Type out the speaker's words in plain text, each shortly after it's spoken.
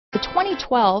The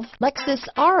 2012 Lexus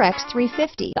RX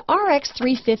 350. The RX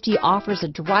 350 offers a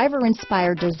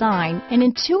driver-inspired design and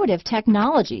intuitive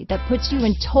technology that puts you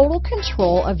in total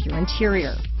control of your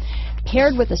interior.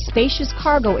 Paired with a spacious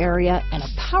cargo area and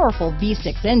a powerful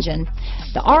V6 engine,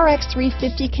 the RX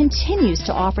 350 continues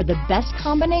to offer the best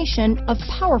combination of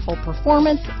powerful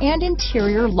performance and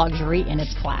interior luxury in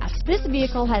its class. This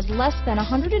vehicle has less than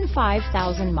 105,000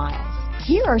 miles.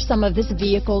 Here are some of this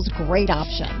vehicle's great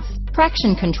options: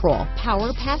 traction control,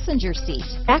 power passenger seat,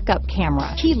 backup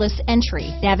camera, keyless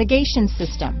entry, navigation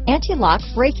system, anti-lock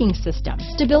braking system,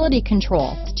 stability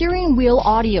control, steering wheel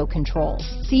audio controls,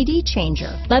 CD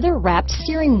changer, leather-wrapped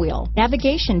steering wheel,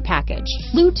 navigation package,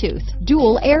 Bluetooth,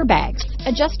 dual airbags,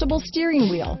 adjustable steering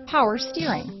wheel, power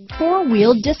steering,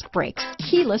 four-wheel disc brakes,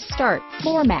 keyless start,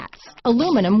 floor mats,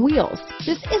 aluminum wheels.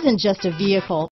 This isn't just a vehicle,